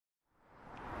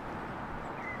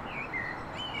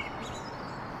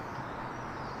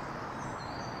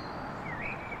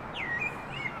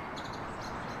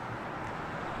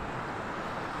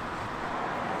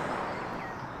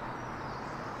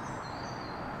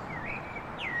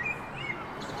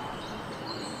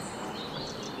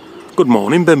Good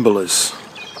morning, Bimblers.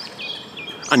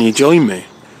 And you join me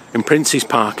in Prince's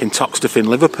Park in Toxteth in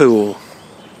Liverpool.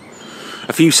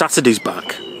 A few Saturdays back,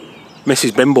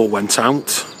 Mrs. Bimble went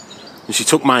out and she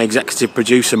took my executive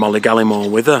producer Molly Gallimore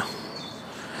with her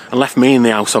and left me in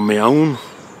the house on my own.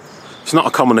 It's not a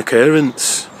common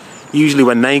occurrence. Usually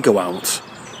when they go out,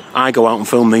 I go out and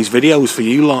film these videos for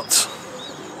you lot.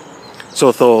 So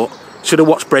I thought, should I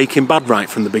watch Breaking Bad right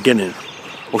from the beginning,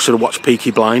 or should I watch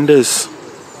Peaky Blinders?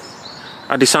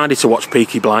 I decided to watch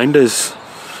Peaky Blinders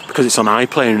because it's on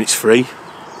iPlayer and it's free.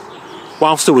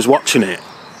 Whilst I was watching it,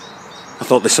 I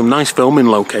thought there's some nice filming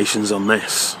locations on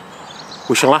this.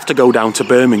 We shall have to go down to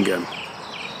Birmingham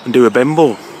and do a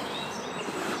Bimble.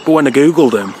 But when I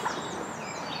googled them,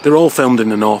 they're all filmed in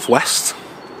the northwest,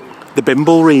 the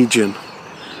Bimble region,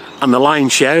 and the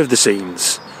lion's share of the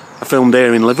scenes are filmed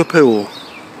here in Liverpool.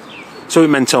 So it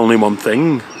meant only one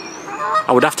thing.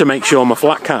 I would have to make sure my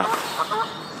flat cap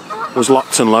was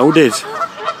locked and loaded,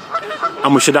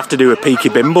 and we should have to do a Peaky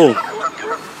Bimble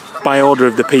by order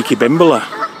of the Peaky Bimbler.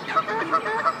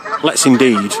 Let's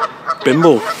indeed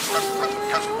Bimble.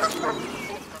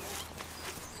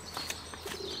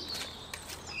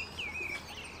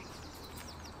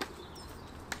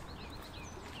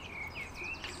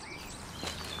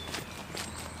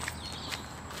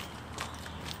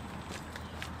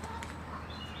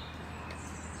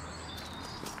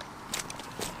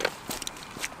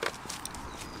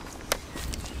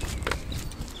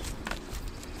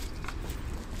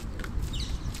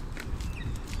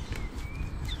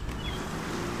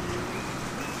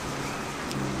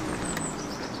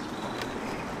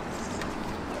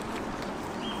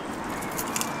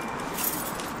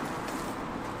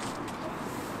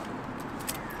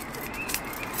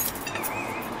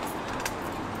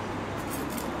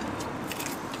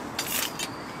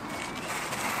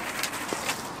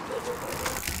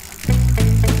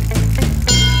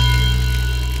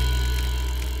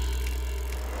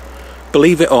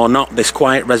 Believe it or not, this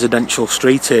quiet residential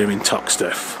street here in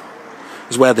Toxteth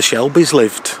is where the Shelbys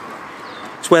lived.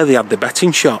 It's where they had the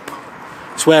betting shop.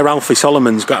 It's where Alfie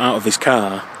Solomons got out of his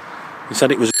car and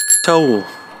said it was a toll,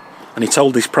 and he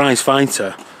told his prize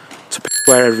fighter to pick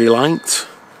wherever he liked,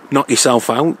 knock yourself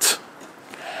out.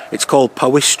 It's called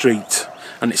Powys Street,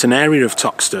 and it's an area of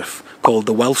Toxteth called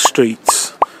the Welsh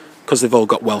Streets because they've all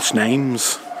got Welsh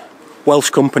names. Welsh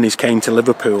companies came to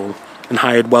Liverpool and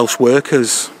hired Welsh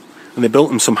workers, and they built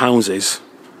them some houses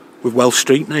with Welsh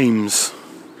street names.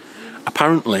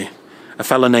 Apparently, a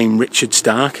fella named Richard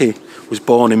Starkey was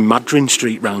born in Madryn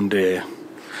Street round here.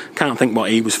 Can't think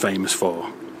what he was famous for,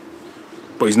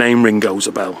 but his name Ringo's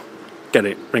a bell. Get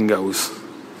it? Ringo's.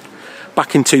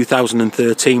 Back in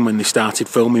 2013, when they started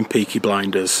filming Peaky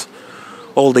Blinders,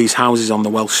 all these houses on the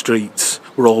Welsh streets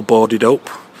were all boarded up.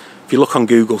 If you look on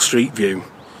Google Street View,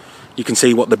 you can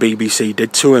see what the BBC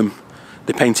did to them.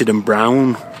 They painted them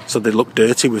brown, so they look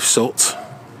dirty with soot.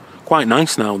 Quite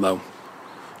nice now though.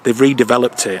 They've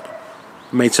redeveloped it,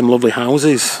 made some lovely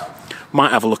houses.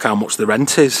 Might have a look how much the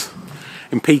rent is.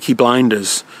 In Peaky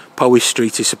Blinders, Powys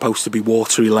Street is supposed to be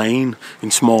Watery Lane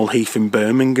in Small Heath in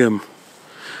Birmingham.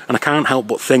 And I can't help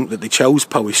but think that they chose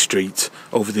Powys Street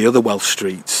over the other Welsh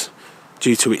streets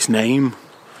due to its name.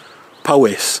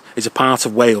 Powys is a part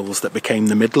of Wales that became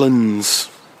the Midlands,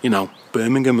 you know,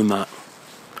 Birmingham and that.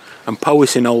 And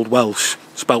Powys in Old Welsh,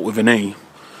 spelt with an E,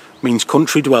 means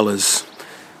country dwellers.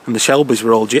 And the Shelbys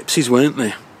were all gypsies, weren't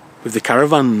they? With the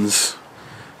caravans.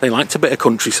 They liked a bit of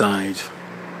countryside.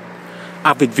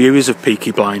 Avid viewers of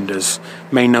Peaky Blinders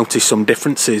may notice some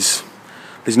differences.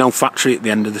 There's no factory at the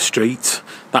end of the street.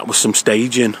 That was some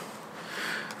staging.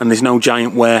 And there's no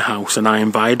giant warehouse and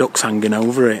iron viaducts hanging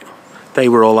over it. They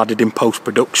were all added in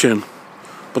post-production.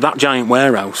 But that giant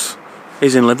warehouse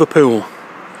is in Liverpool.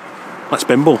 Let's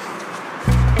Bimble.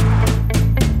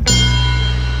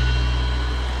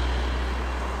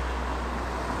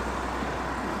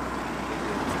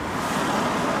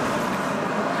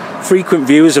 Frequent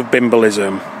viewers of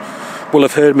Bimblism will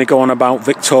have heard me go on about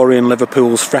Victorian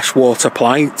Liverpool's freshwater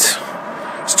plight.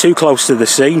 It's too close to the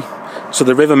sea, so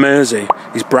the River Mersey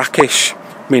is brackish,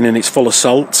 meaning it's full of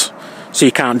salt, so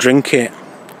you can't drink it.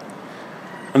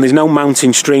 And there's no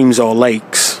mountain streams or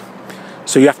lakes,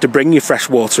 so you have to bring your fresh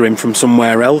water in from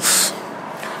somewhere else.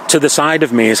 To the side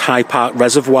of me is High Park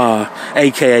Reservoir,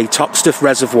 aka Toxteth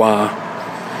Reservoir.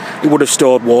 It would have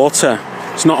stored water.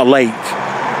 It's not a lake,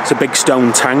 it's a big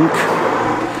stone tank.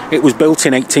 It was built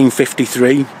in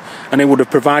 1853 and it would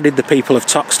have provided the people of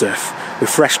Toxteth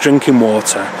with fresh drinking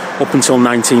water up until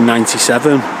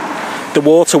 1997. The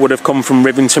water would have come from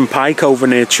Rivington Pike over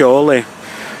near Chorley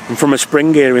and from a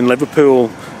spring here in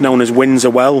Liverpool known as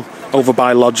Windsor Well over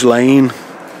by Lodge Lane.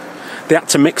 They had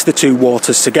to mix the two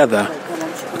waters together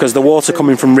because the water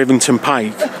coming from Rivington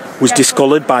Pike was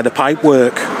discoloured by the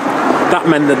pipework. That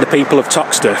meant that the people of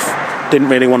Toxteth didn't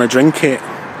really want to drink it,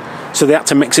 so they had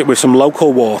to mix it with some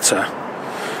local water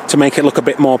to make it look a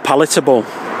bit more palatable.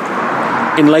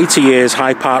 In later years,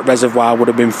 High Park Reservoir would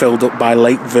have been filled up by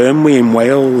Lake Vyrnwy in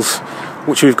Wales,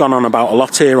 which we've gone on about a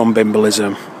lot here on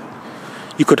Bimblism.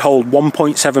 You could hold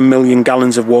 1.7 million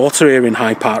gallons of water here in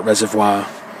High Park Reservoir,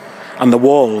 and the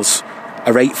walls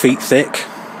are 8 feet thick.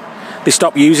 They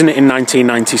stopped using it in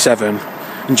 1997,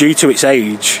 and due to its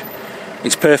age,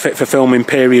 it's perfect for filming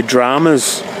period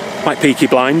dramas like Peaky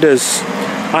Blinders.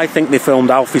 I think they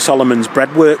filmed Alfie Solomon's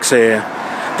Breadworks here,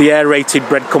 the aerated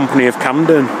bread company of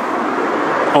Camden.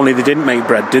 Only they didn't make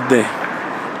bread, did they?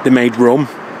 They made rum.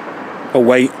 Oh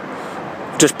wait,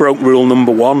 just broke rule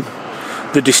number 1.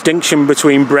 The distinction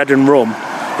between bread and rum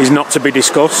is not to be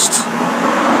discussed.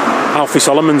 Alfie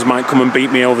Solomon's might come and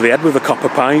beat me over the head with a copper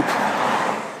pipe.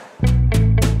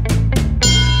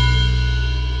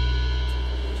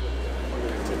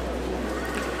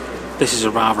 This is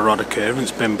a rather odd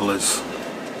occurrence, Bimblers.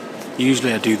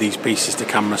 Usually I do these pieces to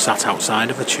camera sat outside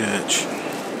of a church,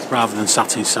 rather than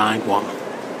sat inside one.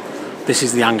 This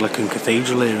is the Anglican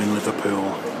Cathedral here in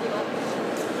Liverpool.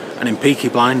 And in Peaky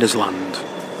Blinders land,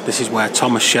 this is where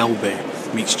Thomas Shelby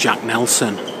meets Jack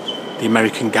Nelson, the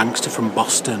American gangster from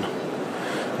Boston.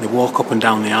 They walk up and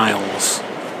down the aisles,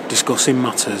 discussing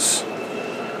matters.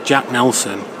 Jack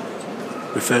Nelson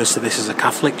refers to this as a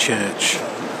Catholic church,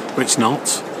 but it's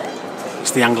not. It's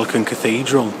the Anglican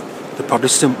Cathedral, the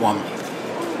Protestant one.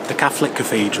 The Catholic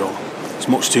Cathedral is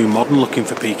much too modern looking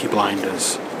for Peaky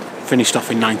Blinders, finished off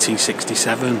in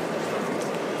 1967.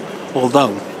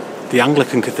 Although the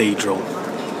Anglican Cathedral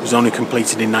was only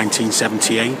completed in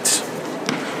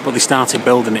 1978, but they started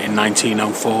building it in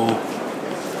 1904.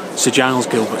 Sir Giles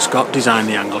Gilbert Scott designed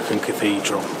the Anglican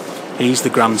Cathedral. He's the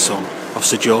grandson of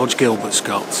Sir George Gilbert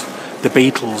Scott, the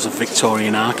Beatles of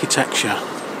Victorian architecture.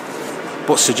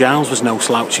 But Sir Giles was no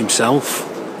slouch himself.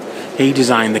 He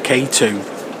designed the K2,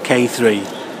 K3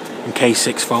 and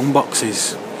K6 phone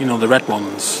boxes, you know, the red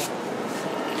ones.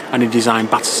 And he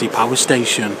designed Battersea Power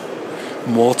Station,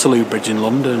 and Waterloo Bridge in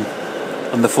London,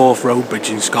 and the Forth Road Bridge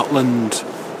in Scotland.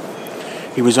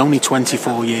 He was only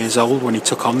 24 years old when he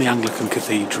took on the Anglican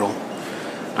Cathedral,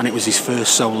 and it was his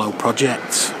first solo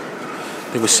project.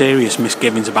 There were serious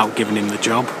misgivings about giving him the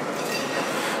job,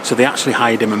 so they actually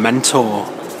hired him a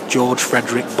mentor, George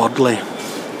Frederick Bodley.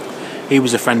 He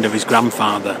was a friend of his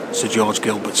grandfather, Sir George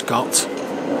Gilbert Scott,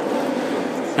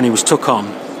 and he was took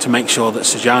on to make sure that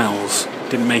Sir Giles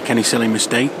didn't make any silly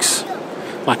mistakes,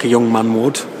 like a young man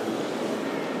would.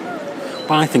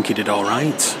 But I think he did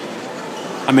alright.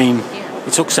 I mean,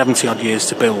 it took 70 odd years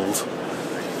to build,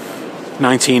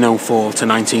 1904 to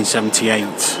 1978,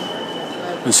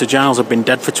 and Sir Giles had been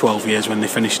dead for 12 years when they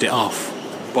finished it off.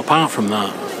 But apart from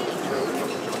that,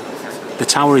 the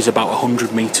tower is about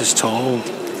 100 metres tall.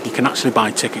 You can actually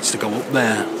buy tickets to go up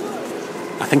there.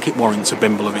 I think it warrants a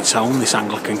bimble of its own, this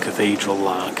Anglican Cathedral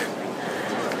lark.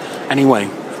 Anyway,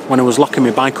 when I was locking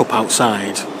my bike up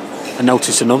outside, I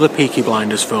noticed another Peaky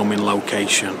Blinders filming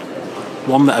location,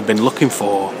 one that I've been looking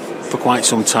for quite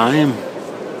some time.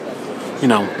 You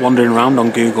know, wandering around on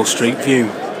Google Street View.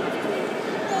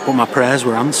 But my prayers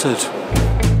were answered.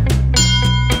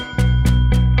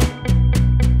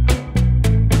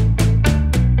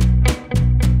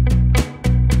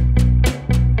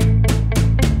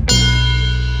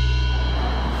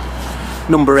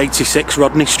 Number 86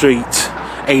 Rodney Street,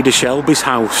 Ada Shelby's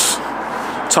house.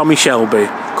 Tommy Shelby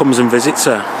comes and visits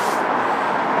her,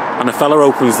 and a fella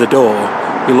opens the door.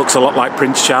 He looks a lot like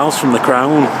Prince Charles from The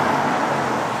Crown.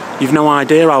 You've no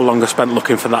idea how long I spent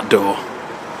looking for that door,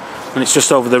 and it's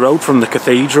just over the road from the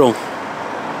cathedral.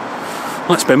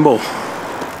 Let's bimble.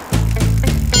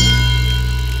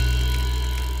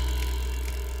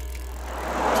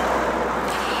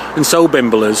 And so,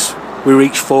 bimblers, we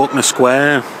reach Faulkner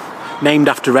Square, named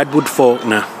after Edward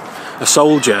Faulkner, a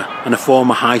soldier and a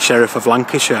former High Sheriff of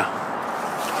Lancashire.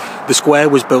 The square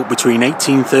was built between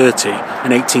 1830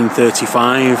 and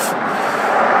 1835,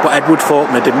 but Edward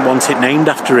Faulkner didn't want it named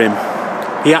after him.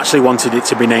 He actually wanted it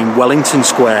to be named Wellington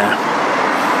Square,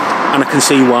 and I can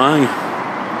see why.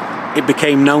 It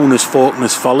became known as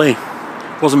Faulkner's Folly.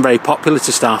 It wasn't very popular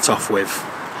to start off with.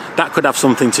 That could have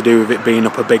something to do with it being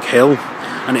up a big hill,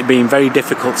 and it being very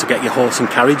difficult to get your horse and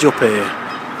carriage up here.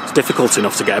 It's difficult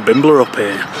enough to get a bimbler up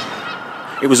here.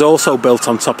 It was also built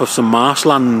on top of some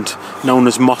marshland known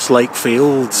as Moss Lake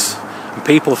Fields, and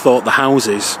people thought the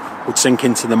houses would sink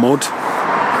into the mud.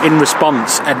 In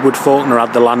response, Edward Faulkner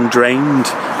had the land drained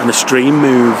and a stream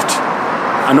moved,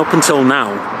 and up until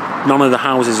now None of the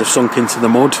houses have sunk into the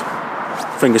mud.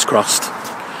 Fingers crossed.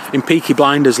 In Peaky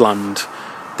Blinders land,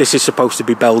 this is supposed to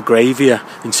be Belgravia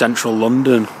in central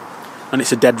London, and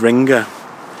it's a dead ringer.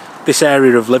 This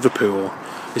area of Liverpool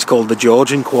is called the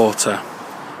Georgian Quarter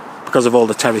because of all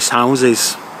the terraced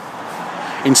houses.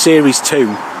 In series 2,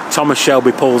 Thomas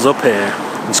Shelby pulls up here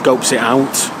and scopes it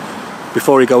out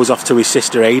before he goes off to his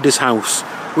sister Ada's house,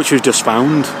 which was just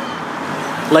found.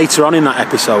 Later on in that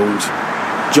episode,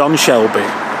 John Shelby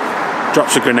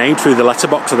drops a grenade through the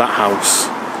letterbox of that house.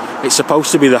 It's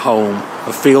supposed to be the home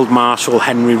of Field Marshal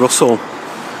Henry Russell,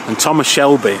 and Thomas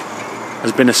Shelby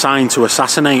has been assigned to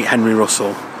assassinate Henry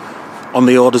Russell on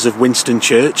the orders of Winston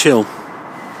Churchill.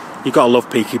 You've got to love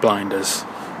Peaky Blinders.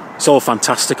 It's all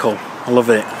fantastical. I love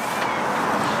it.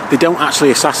 They don't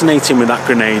actually assassinate him with that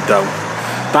grenade though.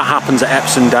 That happens at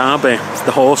Epsom Derby,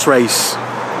 the horse race.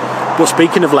 But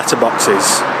speaking of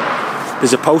letterboxes,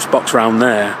 there's a post box round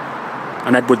there,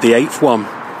 an Edward VIII one.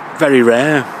 Very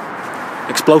rare.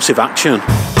 Explosive action.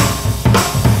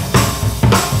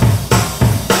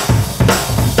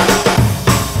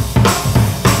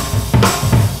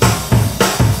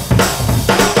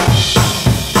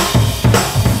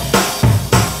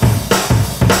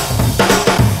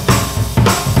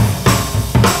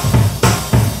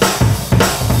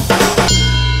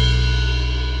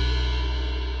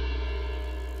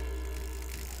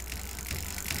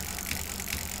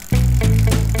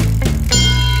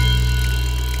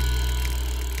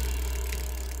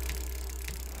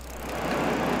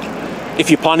 If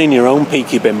you're planning your own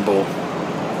Peaky Bimble,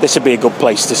 this would be a good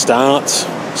place to start.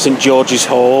 St George's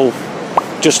Hall,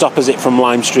 just opposite from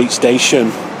Lime Street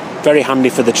Station. Very handy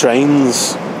for the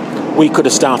trains. We could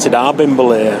have started our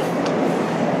Bimble here,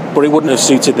 but it wouldn't have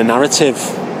suited the narrative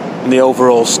and the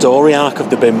overall story arc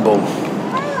of the Bimble.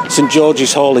 St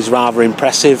George's Hall is rather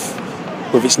impressive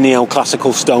with its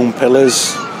neoclassical stone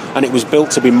pillars, and it was built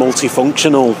to be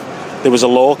multifunctional. There was a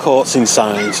law courts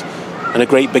inside and a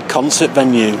great big concert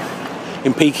venue.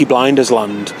 In Peaky Blinders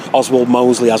land, Oswald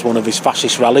Mosley has one of his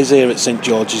fascist rallies here at St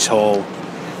George's Hall.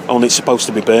 Only it's supposed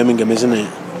to be Birmingham, isn't it?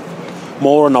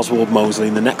 More on Oswald Mosley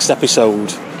in the next episode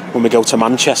when we go to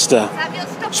Manchester.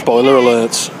 Spoiler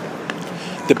alert.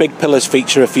 The big pillars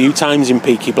feature a few times in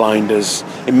Peaky Blinders,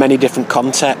 in many different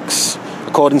contexts.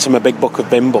 According to my big book of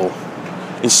Bimble,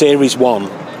 in Series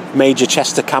 1, Major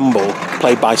Chester Campbell,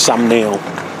 played by Sam Neill,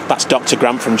 that's Dr.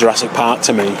 Grant from Jurassic Park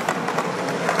to me,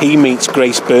 he meets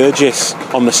Grace Burgess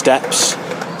on the steps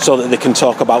so that they can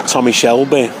talk about Tommy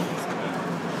Shelby.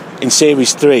 In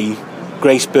Series 3,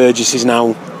 Grace Burgess is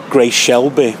now Grace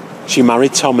Shelby. She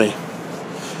married Tommy,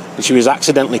 and she was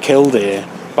accidentally killed here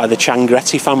by the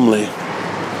Changretti family.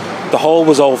 The hall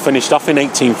was all finished off in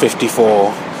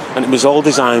 1854, and it was all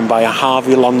designed by a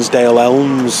Harvey Lonsdale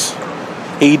Elms.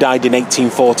 He died in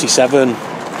 1847,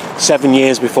 7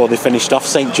 years before they finished off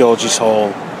St George's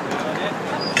Hall.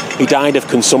 He died of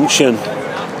consumption,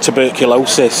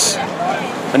 tuberculosis,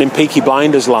 and in Peaky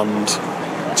Blinders land,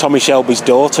 Tommy Shelby's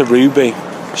daughter Ruby,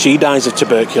 she dies of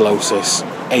tuberculosis,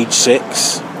 age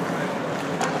 6.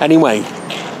 Anyway,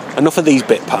 enough of these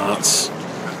bit parts.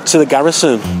 To the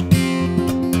garrison.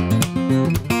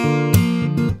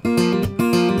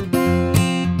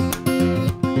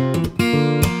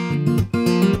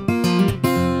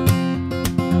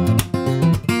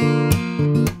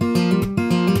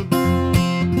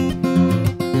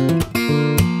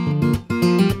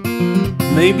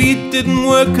 Maybe it didn't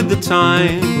work at the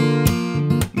time,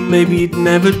 maybe it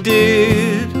never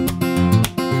did.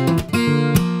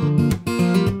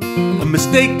 A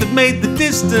mistake that made the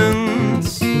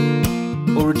distance,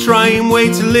 or a trying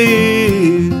way to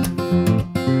live.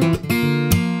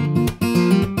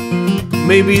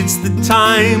 Maybe it's the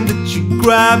time that you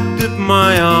grabbed at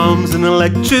my arms and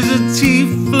electricity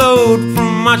flowed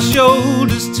from my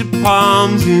shoulders to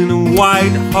palms in a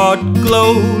white hot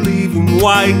glow, leaving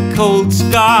white cold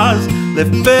scars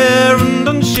left bare and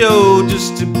unshowed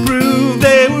just to prove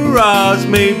they were ours.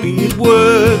 Maybe it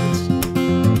worked,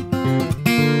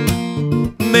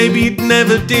 maybe it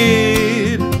never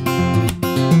did,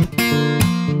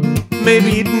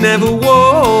 maybe it never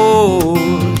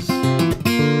was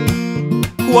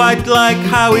quite like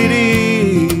how it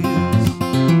is.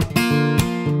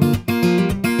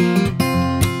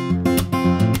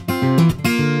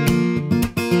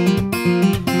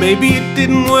 Maybe it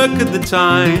didn't work at the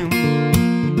time,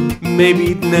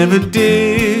 maybe it never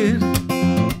did.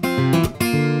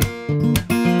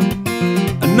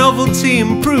 A novelty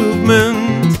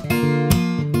improvement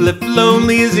left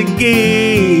lonely as it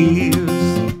gives.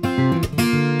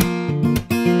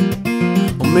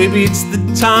 Or maybe it's the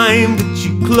time that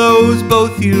you close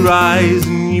both your eyes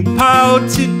and you you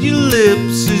pouted your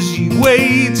lips as you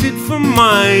waited for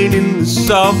mine in the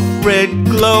soft red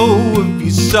glow of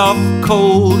your soft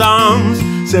cold arms.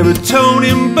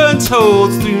 Serotonin burnt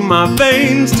holes through my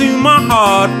veins to my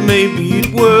heart. Maybe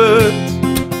it worked,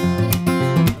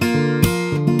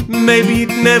 maybe it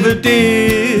never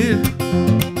did,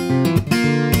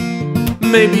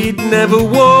 maybe it never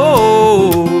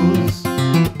was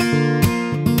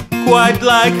quite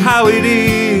like how it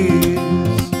is.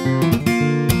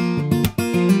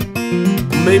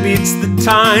 Maybe it's the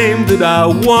time that I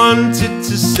wanted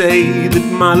to say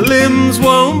that my limbs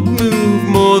won't move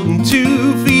more than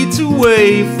 2 feet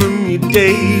away from your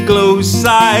day glow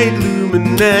side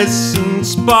luminescent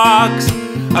sparks.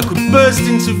 I could burst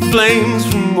into flames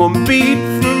from one beat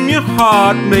from your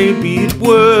heart. Maybe it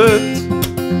worked,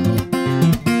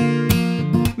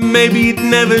 maybe it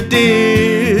never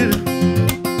did,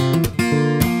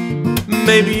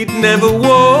 maybe it never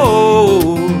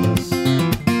was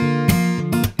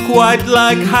quite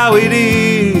like how it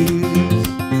is.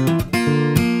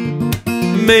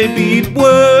 Maybe it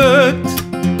worked,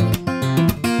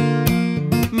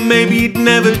 maybe it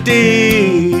never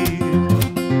did,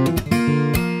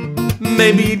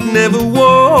 maybe it never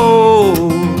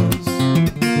was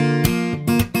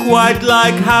quite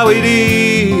like how it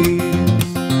is.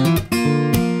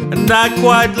 And I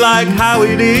quite like how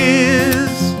it is.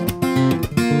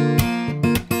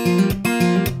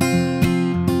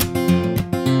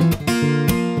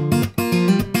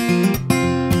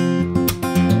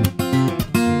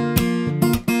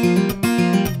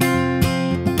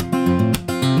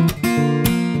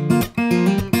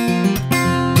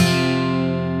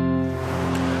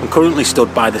 Currently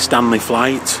stood by the Stanley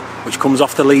flight, which comes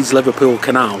off the Leeds-Liverpool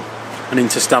canal and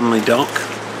into Stanley Dock.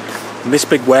 And this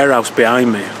big warehouse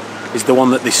behind me is the one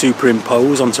that they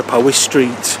superimpose onto Powys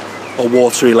Street or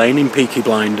Watery Lane in Peaky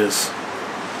Blinders.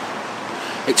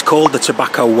 It's called the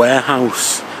Tobacco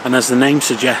Warehouse, and as the name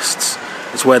suggests,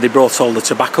 it's where they brought all the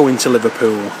tobacco into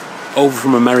Liverpool over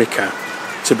from America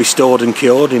to be stored and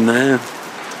cured in there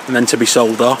and then to be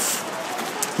sold off.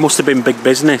 It must have been big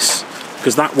business,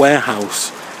 because that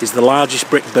warehouse is the largest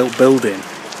brick-built building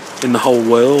in the whole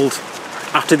world.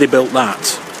 After they built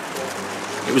that,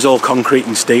 it was all concrete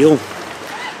and steel.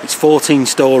 It's 14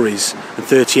 stories and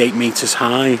 38 metres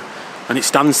high, and it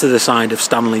stands to the side of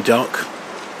Stanley Dock.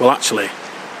 Well, actually,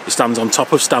 it stands on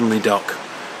top of Stanley Dock.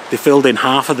 They filled in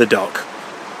half of the dock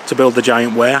to build the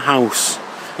giant warehouse,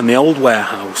 and the old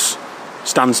warehouse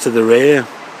stands to the rear,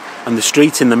 and the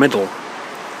street in the middle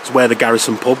is where the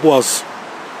Garrison pub was.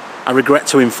 I regret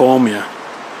to inform you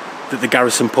that the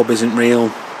Garrison pub isn't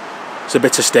real. It's a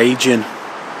bit of staging.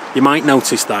 You might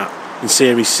notice that in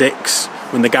Series 6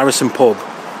 when the Garrison pub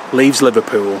leaves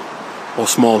Liverpool or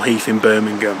Small Heath in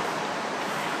Birmingham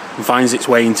and finds its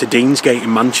way into Deansgate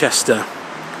in Manchester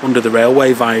under the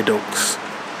railway viaducts.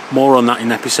 More on that in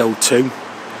episode 2.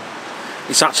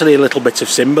 It's actually a little bit of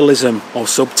symbolism or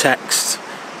subtext.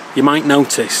 You might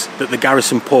notice that the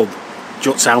Garrison pub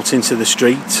juts out into the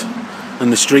street, and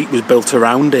the street was built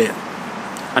around it.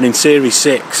 And in Series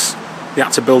 6, they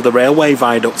had to build a railway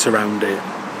viaduct around it.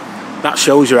 That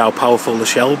shows you how powerful the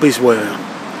Shelbys were.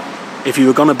 If you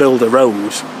were going to build a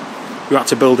road, you had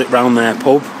to build it round their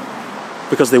pub,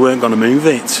 because they weren't going to move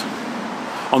it.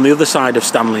 On the other side of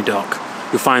Stanley Dock,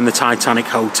 you'll find the Titanic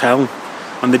Hotel,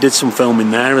 and they did some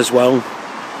filming there as well.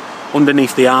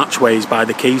 Underneath the archways by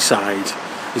the quayside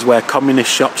is where communist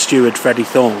shop steward Freddie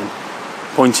Thorne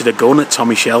pointed a gun at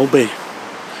Tommy Shelby.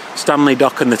 Stanley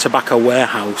Dock and the Tobacco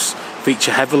Warehouse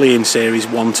feature heavily in Series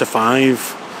 1 to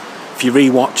 5. If you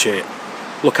re-watch it,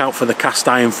 look out for the cast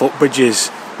iron footbridges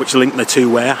which link the two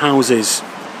warehouses.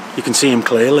 You can see them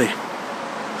clearly.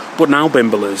 But now,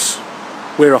 Bimblers,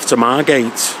 we're off to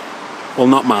Margate. Well,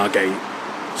 not Margate,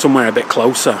 somewhere a bit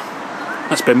closer.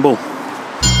 That's Bimble.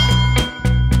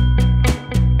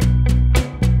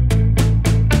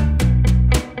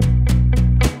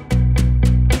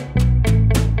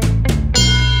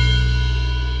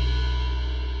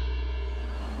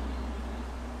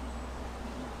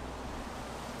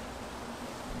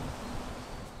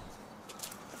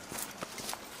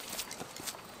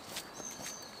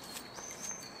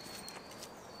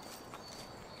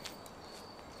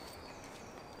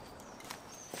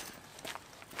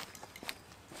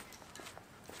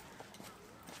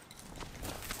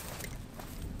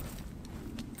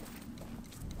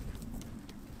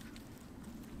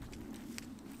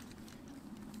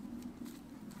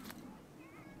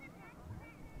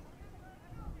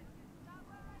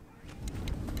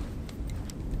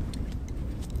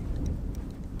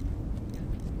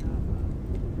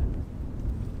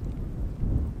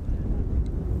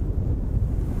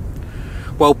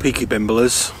 Well, Peaky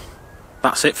Bimblers,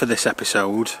 that's it for this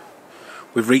episode.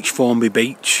 We've reached Formby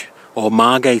Beach, or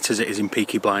Margate as it is in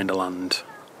Peaky Blinderland.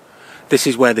 This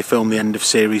is where they filmed the end of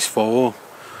Series 4,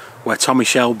 where Tommy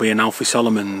Shelby and Alfie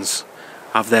Solomons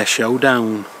have their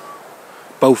showdown.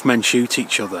 Both men shoot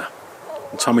each other,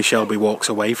 and Tommy Shelby walks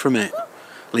away from it,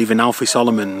 leaving Alfie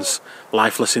Solomons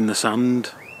lifeless in the sand.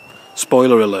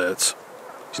 Spoiler alert,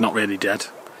 he's not really dead.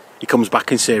 He comes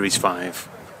back in Series 5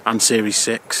 and Series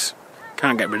 6.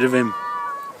 Can't get rid of him.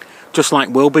 Just like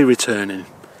we'll be returning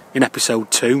in episode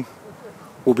 2.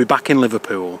 We'll be back in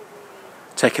Liverpool,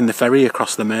 taking the ferry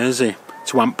across the Mersey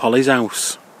to Aunt Polly's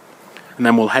house. And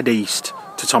then we'll head east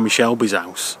to Tommy Shelby's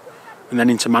house, and then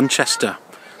into Manchester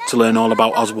to learn all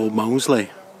about Oswald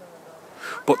Mosley.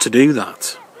 But to do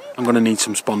that, I'm going to need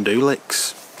some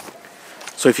spondoolics.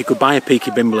 So if you could buy a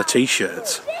Peaky Bimbler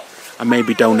t-shirt and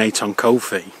maybe donate on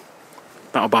Ko-fi,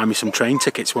 that'll buy me some train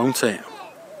tickets, won't it?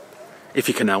 If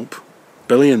you can help,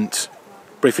 brilliant.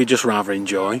 But if you'd just rather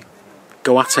enjoy,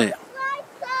 go at it.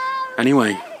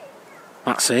 Anyway,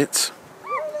 that's it.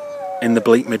 In the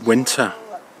bleak midwinter.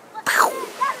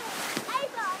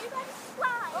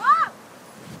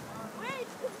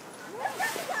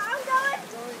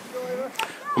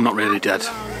 I'm not really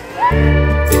dead.